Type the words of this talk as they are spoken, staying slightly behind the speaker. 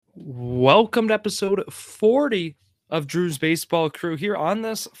Welcome to episode 40 of Drew's Baseball Crew here on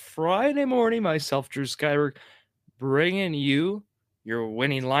this Friday morning. Myself, Drew Skyberg, bringing you your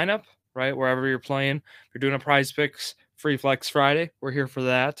winning lineup, right? Wherever you're playing. If you're doing a prize picks, free flex Friday, we're here for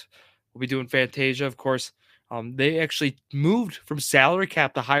that. We'll be doing Fantasia, of course. They actually moved from salary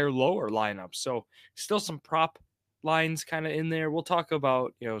cap to higher lower lineup. So still some prop lines kind of in there. We'll talk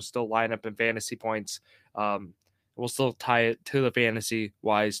about, still lineup and fantasy points. We'll still tie it to the fantasy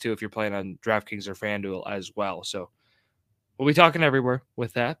wise too if you're playing on DraftKings or FanDuel as well. So we'll be talking everywhere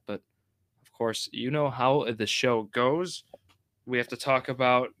with that. But of course, you know how the show goes. We have to talk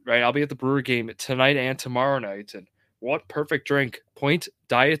about, right? I'll be at the Brewer game tonight and tomorrow night. And what perfect drink? Point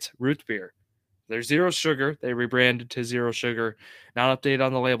Diet Root Beer. There's zero sugar. They rebranded to zero sugar. Not updated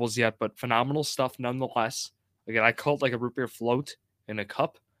on the labels yet, but phenomenal stuff nonetheless. Again, I call it like a root beer float in a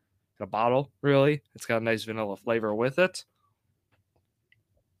cup, in a bottle, really. It's got a nice vanilla flavor with it.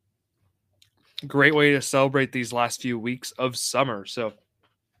 Great way to celebrate these last few weeks of summer. So,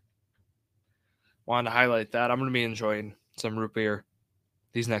 wanted to highlight that. I'm going to be enjoying some root beer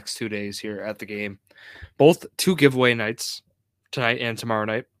these next 2 days here at the game. Both 2 giveaway nights, tonight and tomorrow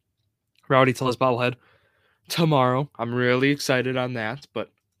night. Rowdy Tells Bobblehead tomorrow. I'm really excited on that,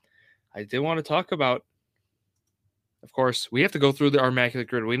 but I did want to talk about, of course, we have to go through our Immaculate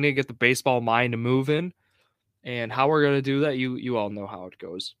grid. We need to get the baseball mind moving, and how we're going to do that, you all know how it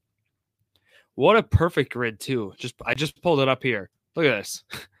goes. What a perfect grid, too. I just pulled it up here. Look at this.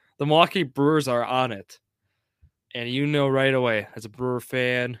 The Milwaukee Brewers are on it. And you know right away, as a Brewer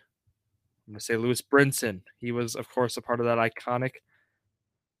fan, I'm going to say Lewis Brinson. He was, of course, a part of that iconic.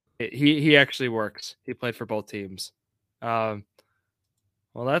 He actually works. He played for both teams. Well,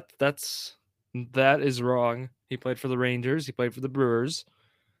 that is wrong. He played for the Rangers. He played for the Brewers.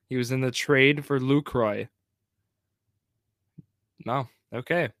 He was in the trade for Lucroy. No,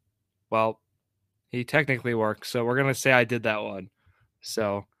 okay. Well, he technically works, so we're gonna say I did that one.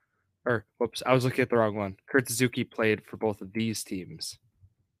 So, whoops, I was looking at the wrong one. Kurt Suzuki played for both of these teams.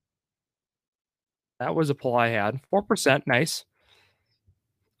 That was a pull I had. 4%, nice.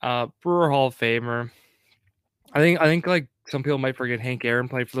 Brewer Hall of Famer. I think like some people might forget Hank Aaron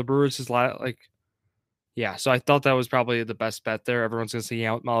played for the Brewers yeah, so I thought that was probably the best bet there. Everyone's gonna say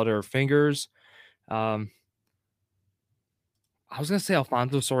out Molitor or Fingers. I was gonna say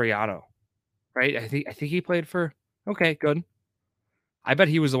Alfonso Soriano, right? I think he played for. Okay, good. I bet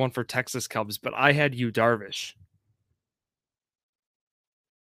he was the one for Texas Cubs, but I had Yu Darvish.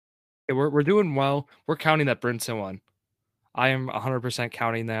 Okay, we're doing well. We're counting that Brinson one. I am 100%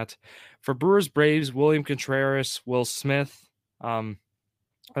 counting that. For Brewers Braves, William Contreras, Will Smith, are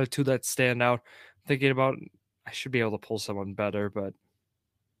the 2 that stand out. Thinking about, I should be able to pull someone better, but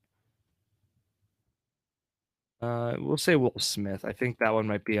we'll say Will Smith. I think that one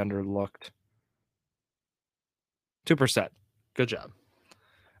might be underlooked. 2%. Good job.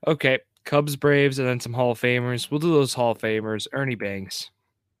 Okay, Cubs, Braves, and then some Hall of Famers. We'll do those Hall of Famers. Ernie Banks.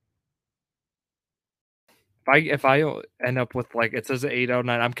 If I end up with it says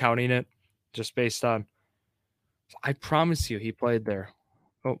 809, I'm counting it just based on. I promise you, he played there.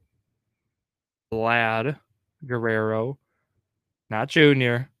 Oh, Vlad Guerrero, not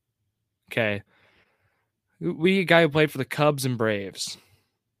Junior. Okay, we guy who played for the Cubs and Braves.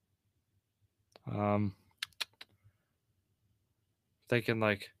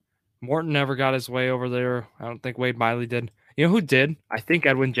 Thinking Morton never got his way over there. I don't think Wade Miley did. You know who did? I think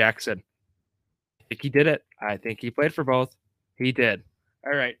Edwin Jackson. I think he did it. I think he played for both. He did.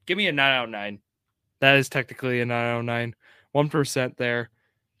 All right, give me a 909. That is technically a 909. 1% there.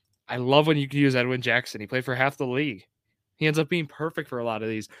 I love when you can use Edwin Jackson. He played for half the league. He ends up being perfect for a lot of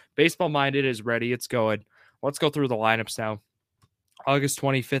these. Baseball Minded is ready. It's going. Let's go through the lineups now. August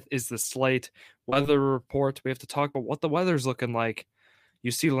 25th is the slate. Weather report. We have to talk about what the weather's looking like. You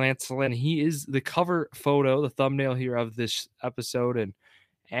see Lance Lynn. He is the cover photo, the thumbnail here of this episode. And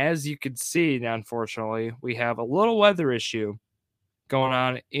as you can see, unfortunately, we have a little weather issue going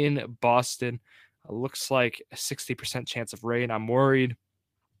on in Boston. It looks like a 60% chance of rain. I'm worried.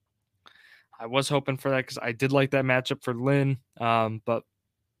 I was hoping for that because I did like that matchup for Lynn. But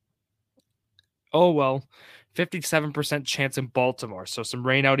oh well, 57% chance in Baltimore. So some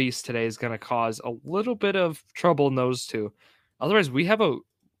rain out east today is going to cause a little bit of trouble in those 2. Otherwise, we have a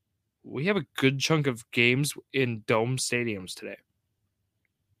good chunk of games in dome stadiums today.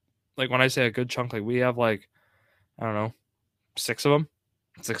 When I say a good chunk, we have I don't know, 6 of them,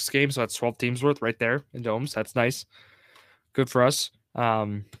 6 games. So that's 12 teams worth right there in domes. That's nice. Good for us.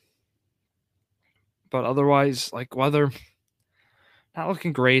 But otherwise, weather not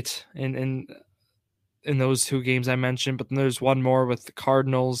looking great in those 2 games I mentioned. But then there's one more with the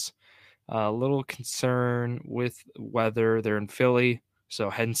Cardinals A little concern with weather. They're in Philly, so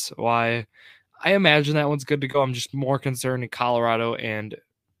hence why I imagine that one's good to go. I'm just more concerned in Colorado and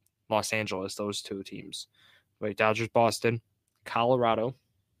Los Angeles, those two teams. Wait, Dodgers, Boston, Colorado,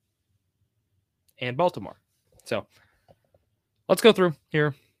 and Baltimore. So let's go through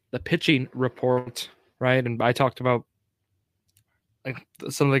here the pitching report, right? And I talked about like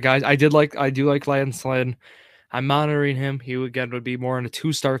some of the guys. I do like Lance Lynn. I'm monitoring him. He again would be more in a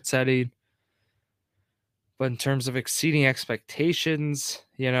 2-start setting. But in terms of exceeding expectations,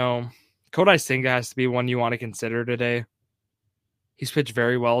 Kodai Senga has to be one you want to consider today. He's pitched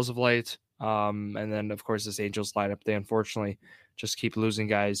very well as of late. And then, of course, this Angels lineup, they unfortunately just keep losing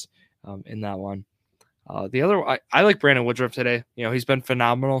guys in that one. The other, I like Brandon Woodruff today. He's been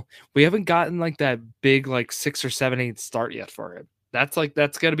phenomenal. We haven't gotten like that big, like 6 or 7 8 start yet for him. That's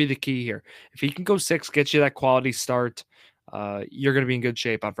going to be the key here. If he can go 6, get you that quality start, you're going to be in good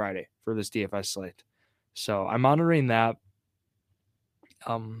shape on Friday for this DFS slate. So I'm monitoring that.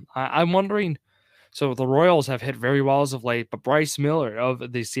 I'm wondering. So the Royals have hit very well as of late, but Bryce Miller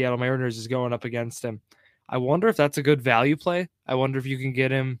of the Seattle Mariners is going up against him. I wonder if that's a good value play. I wonder if you can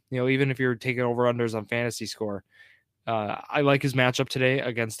get him, even if you're taking over-unders on fantasy score. I like his matchup today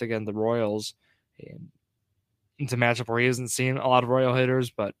against, again, the Royals. And it's a matchup where he hasn't seen a lot of Royal hitters,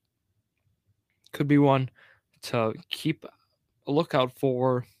 but could be one to keep a lookout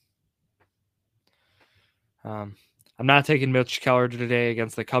for. I'm not taking Mitch Keller today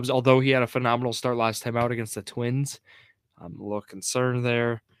against the Cubs, although he had a phenomenal start last time out against the Twins. I'm a little concerned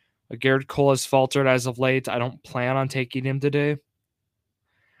there. Garrett Cole has faltered as of late. I don't plan on taking him today.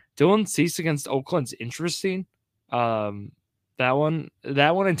 Dylan Cease against Oakland's interesting. That one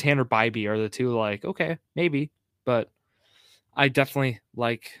and Tanner Bybee are the two, like, okay, maybe. But I definitely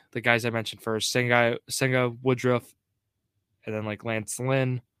like the guys I mentioned first. Senga, Woodruff, and then like Lance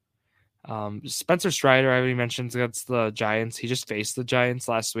Lynn. Spencer Strider, I already mentioned against the Giants. He just faced the Giants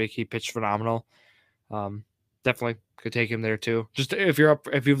last week. He pitched phenomenal. Definitely could take him there too. Just if you have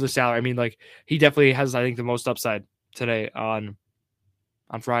the salary. I mean, like he definitely has, I think, the most upside today on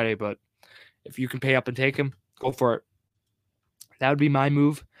Friday. But if you can pay up and take him, go for it. That would be my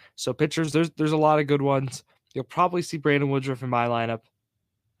move. So pitchers, there's a lot of good ones. You'll probably see Brandon Woodruff in my lineup,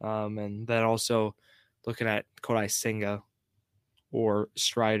 and then also looking at Kodai Senga or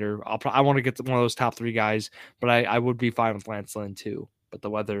Strider. I want to get to one of those top 3 guys, but I would be fine with Lance Lynn too. But the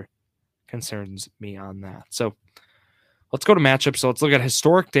weather concerns me on that. So let's go to matchups. So let's look at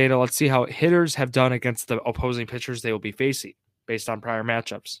historic data. Let's see how hitters have done against the opposing pitchers they will be facing based on prior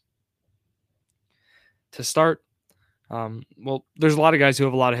matchups. To start, well, there's a lot of guys who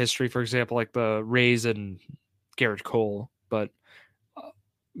have a lot of history, for example, like the Rays and Garrett Cole, but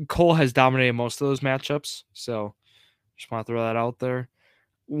Cole has dominated most of those matchups. So just want to throw that out there.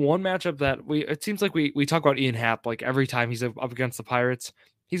 One matchup that it seems like we talk about Ian Happ like every time he's up against the Pirates.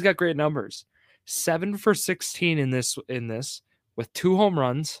 He's got great numbers. 7 for 16 in this with 2 home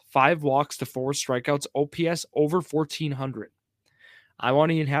runs, 5 walks to 4 strikeouts, OPS over 1,400. I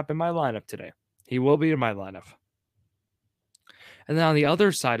want Ian Happ in my lineup today. He will be in my lineup. And then on the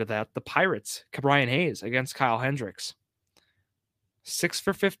other side of that, the Pirates, Brian Hayes against Kyle Hendricks. 6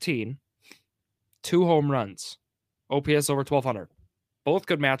 for 15, 2 home runs, OPS over 1,200. Both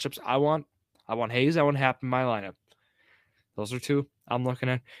good matchups. I want Hayes. I want Happ in my lineup. Those are 2 I'm looking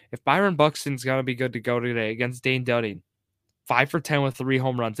at. If Byron Buxton's going to be good to go today against Dane Dunning, 5 for 10 with 3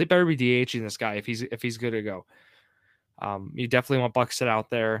 home runs. They better be DHing this guy if he's good to go. You definitely want Buxton out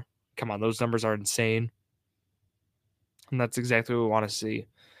there. Come on, those numbers are insane. And that's exactly what we want to see.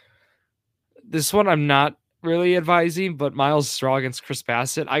 This one I'm not really advising, but Miles Straw against Chris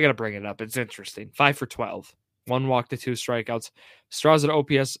Bassett, I got to bring it up. It's interesting. 5 for 12. 1 walk to 2 strikeouts. Straw's an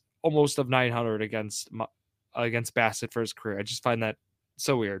OPS almost of 900 against Bassett for his career. I just find that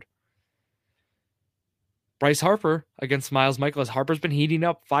so weird. Bryce Harper against Miles Michaelis. Harper's been heating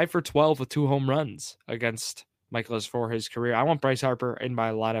up. 5 for 12 with 2 home runs against Michaelis for his career. I want Bryce Harper in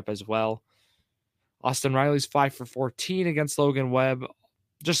my lineup as well. Austin Riley's 5 for 14 against Logan Webb.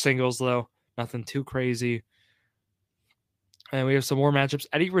 Just singles, though. Nothing too crazy. And we have some more matchups.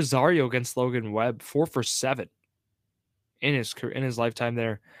 Eddie Rosario against Logan Webb. 4 for 7 in his lifetime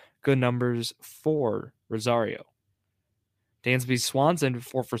there. Good numbers for Rosario. Dansby Swanson,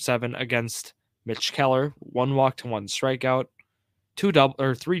 4 for 7 against Mitch Keller. 1 walk to 1 strikeout.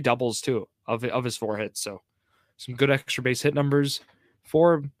 3 doubles, too, of his 4 hits. So some good extra base hit numbers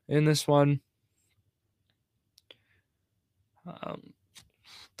for him in this one.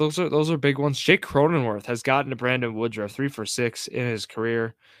 Those are big ones. Jake Cronenworth has gotten to Brandon Woodruff, 3 for 6 in his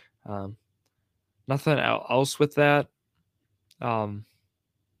career. Nothing else with that.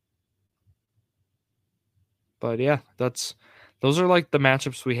 But yeah, those are like the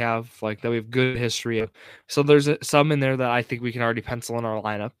matchups we have, like that we have good history of. So there's some in there that I think we can already pencil in our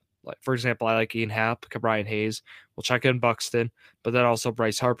lineup. Like for example, I like Ian Happ, Brian Hayes. We'll check in Buxton, but then also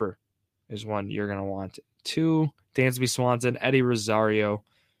Bryce Harper is one you're gonna want. 2, Dansby Swanson, Eddie Rosario.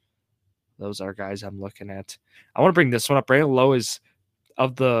 Those are guys I'm looking at. I want to bring this one up. Brandon Lowe is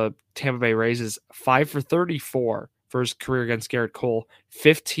of the Tampa Bay Rays is 5 for 34 for his career against Garrett Cole,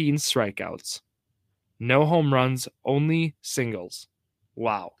 15 strikeouts. No home runs, only singles.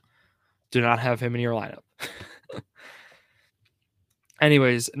 Wow. Do not have him in your lineup.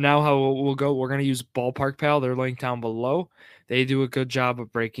 Anyways, now how we'll go, we're going to use Ballpark Pal. They're linked down below. They do a good job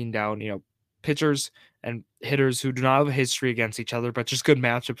of breaking down, pitchers and hitters who do not have a history against each other, but just good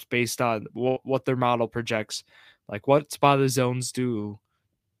matchups based on what their model projects. Like what spot of the zones do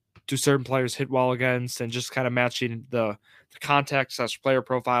certain players hit well against, and just kind of matching the contact / player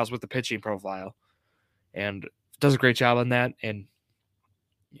profiles with the pitching profile. And does a great job on that. And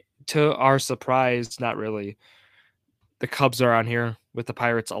to our surprise, not really, the Cubs are on here with the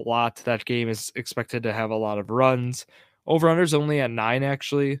Pirates a lot. That game is expected to have a lot of runs. Over-under's only at 9,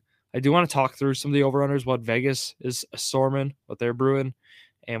 actually. I do want to talk through some of the over-unders, what Vegas is storming, what they're brewing.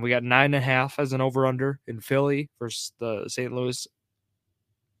 And we got 9.5 as an over-under in Philly versus the St. Louis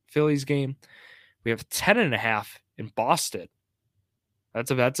Phillies game. We have 10.5 in Boston.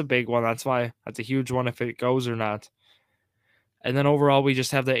 That's a big one. That's a huge one if it goes or not. And then overall, we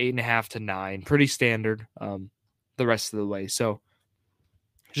just have the 8.5 to 9, pretty standard the rest of the way. So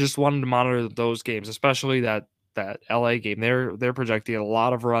just wanted to monitor those games, especially that LA game. They're projecting a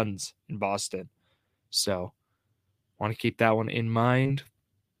lot of runs in Boston. So want to keep that one in mind.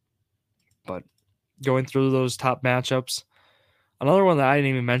 But going through those top matchups, another one that I didn't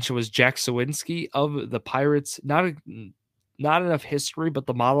even mention was Jack Sawinski of the Pirates. Not enough history, but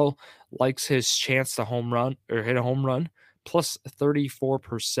the model likes his chance to home run or hit a home run, plus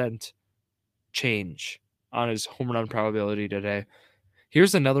 34% change on his home run probability today.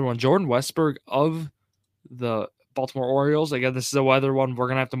 Here's another one. Jordan Westburg of the Baltimore Orioles. Again, this is a weather one we're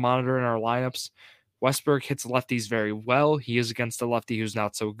going to have to monitor in our lineups. Westburg hits lefties very well. He is against a lefty who's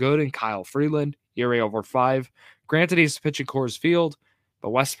not so good, and Kyle Freeland, ERA over 5. Granted, he's pitching Coors Field, but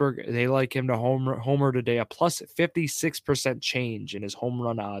Westburg, they like him to homer today, a plus 56% change in his home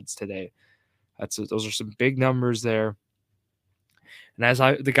run odds today. Those are some big numbers there. And as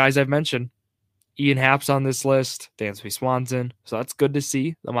the guys I've mentioned, Ian Happ's on this list, Dansby Swanson. So that's good to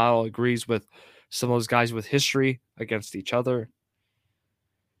see. The model agrees with some of those guys with history against each other.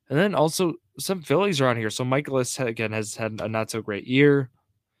 And then also some Phillies are on here. So Immaculate, again, has had a not so great year.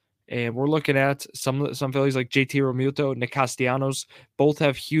 And we're looking at some Phillies like JT Realmuto, Nick Castellanos. Both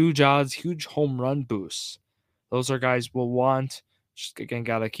have huge odds, huge home run boosts. Those are guys we'll want. Just, again,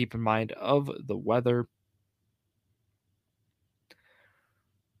 got to keep in mind of the weather.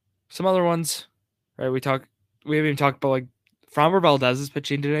 Some other ones, right? We haven't even talked about like Framber Valdez is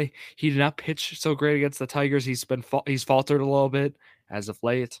pitching today. He did not pitch so great against the Tigers. He's faltered a little bit as of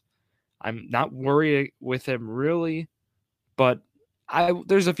late. I'm not worried with him really, but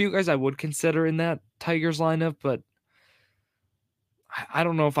there's a few guys I would consider in that Tigers lineup, but I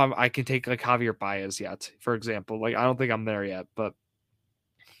don't know if I can take like Javier Baez yet, for example. Like I don't think I'm there yet, but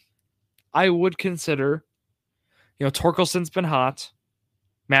I would consider, Torkelson's been hot.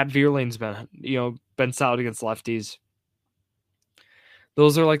 Matt Vierling's been solid against lefties.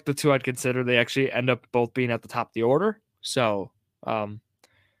 Those are like the two I'd consider. They actually end up both being at the top of the order. So, if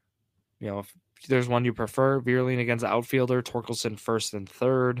there's one you prefer, Vierling against the outfielder, Torkelson first and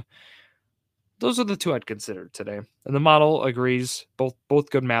third. Those are the two I'd consider today. And the model agrees. Both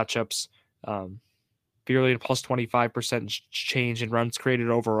good matchups. Vierling plus 25% change in runs created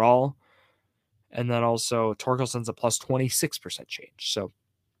overall. And then also Torkelson's a plus 26% change. So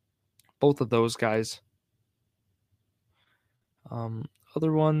both of those guys.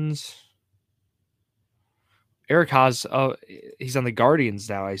 Other ones. Eric Haas, he's on the Guardians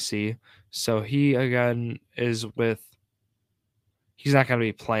now, I see. So he, again, is with... He's not going to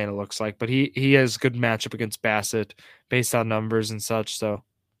be playing, it looks like. But he has good matchup against Bassett based on numbers and such. So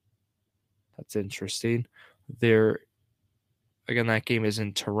that's interesting. Again, that game is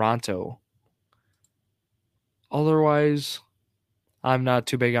in Toronto. Otherwise, I'm not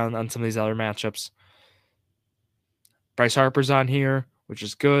too big on some of these other matchups. Bryce Harper's on here, which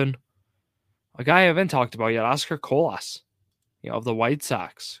is good. A guy I haven't talked about yet, Oscar Colas, of the White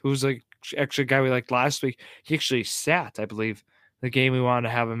Sox, who's actually a guy we liked last week. He actually sat, I believe, the game we wanted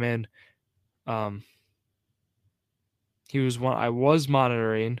to have him in. He was one I was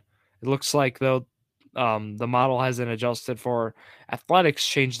monitoring. It looks like, though, the model hasn't adjusted for Athletics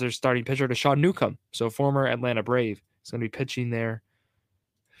changed their starting pitcher to Sean Newcomb. So former Atlanta Brave is going to be pitching there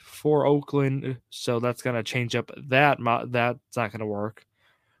for Oakland. So that's going to change up that. That's not going to work.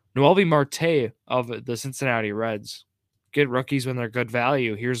 Noelvi Marte of the Cincinnati Reds. Get rookies when they're good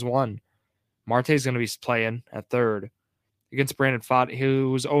value. Here's one. Marte's going to be playing at third against Brandon Pfaadt,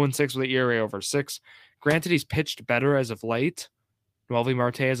 who's 0-6 with an ERA over 6. Granted, he's pitched better as of late. Noelvi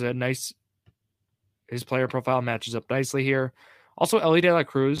Marte has a nice... His player profile matches up nicely here. Also, Ellie De La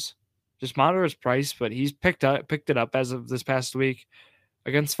Cruz, just monitor his price, but he's picked it up as of this past week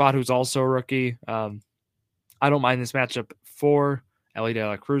against Pfaadt, who's also a rookie. I don't mind this matchup for Ellie De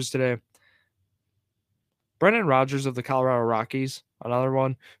La Cruz today. Brendan Rodgers of the Colorado Rockies, another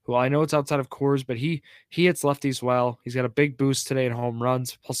one who I know it's outside of Coors, but he hits lefties well. He's got a big boost today in home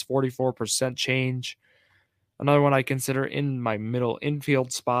runs, plus 44% change. Another one I consider in my middle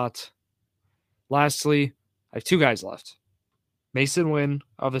infield spot. Lastly, I have two guys left. Mason Wynn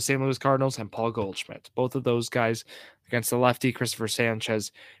of the St. Louis Cardinals and Paul Goldschmidt. Both of those guys against the lefty Christopher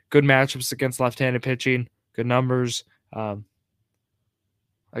Sanchez. Good matchups against left-handed pitching. Good numbers. Again,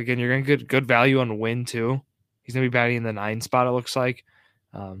 you're going to get good value on Wynn too. He's going to be batting in the 9 spot, it looks like.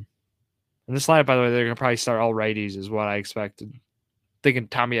 And this lineup, by the way, they're going to probably start all righties is what I expected. Thinking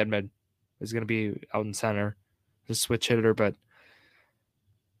Tommy Edman is going to be out in center. The switch hitter, but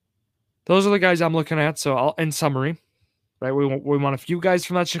those are the guys I'm looking at. So in summary, right, we want a few guys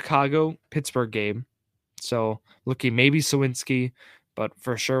from that Chicago-Pittsburgh game. So looking maybe Sawinski, but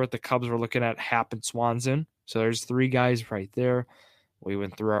for sure with the Cubs, we're looking at Happ and Swanson. So there's 3 guys right there. We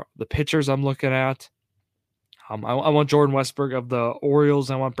went through the pitchers I'm looking at. I want Jordan Westburg of the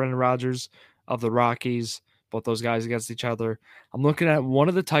Orioles. I want Brendan Rodgers of the Rockies. Both those guys against each other. I'm looking at one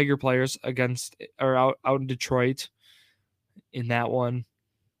of the Tiger players out in Detroit in that one.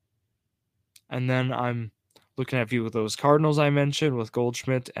 And then I'm looking at a few of those Cardinals I mentioned with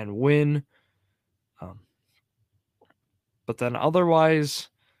Goldschmidt and Wynn. But then otherwise,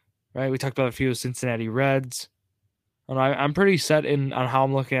 right, we talked about a few Cincinnati Reds. And I'm pretty set on how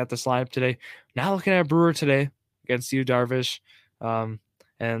I'm looking at this lineup today. Now looking at Brewer today against Yu Darvish,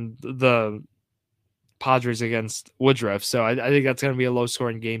 and the Padres against Woodruff. So I think that's going to be a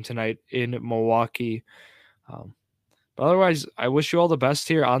low-scoring game tonight in Milwaukee. But otherwise, I wish you all the best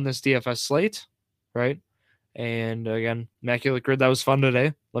here on this DFS slate, right? And again, Immaculate Grid, that was fun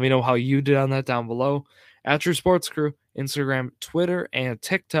today. Let me know how you did on that down below. At True Sports Crew, Instagram, Twitter, and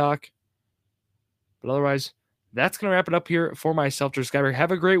TikTok. But otherwise, that's going to wrap it up here for myself, Drew Skyberg.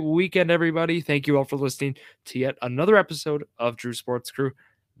 Have a great weekend, everybody. Thank you all for listening to yet another episode of Drew Sports Crew,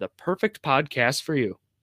 the perfect podcast for you.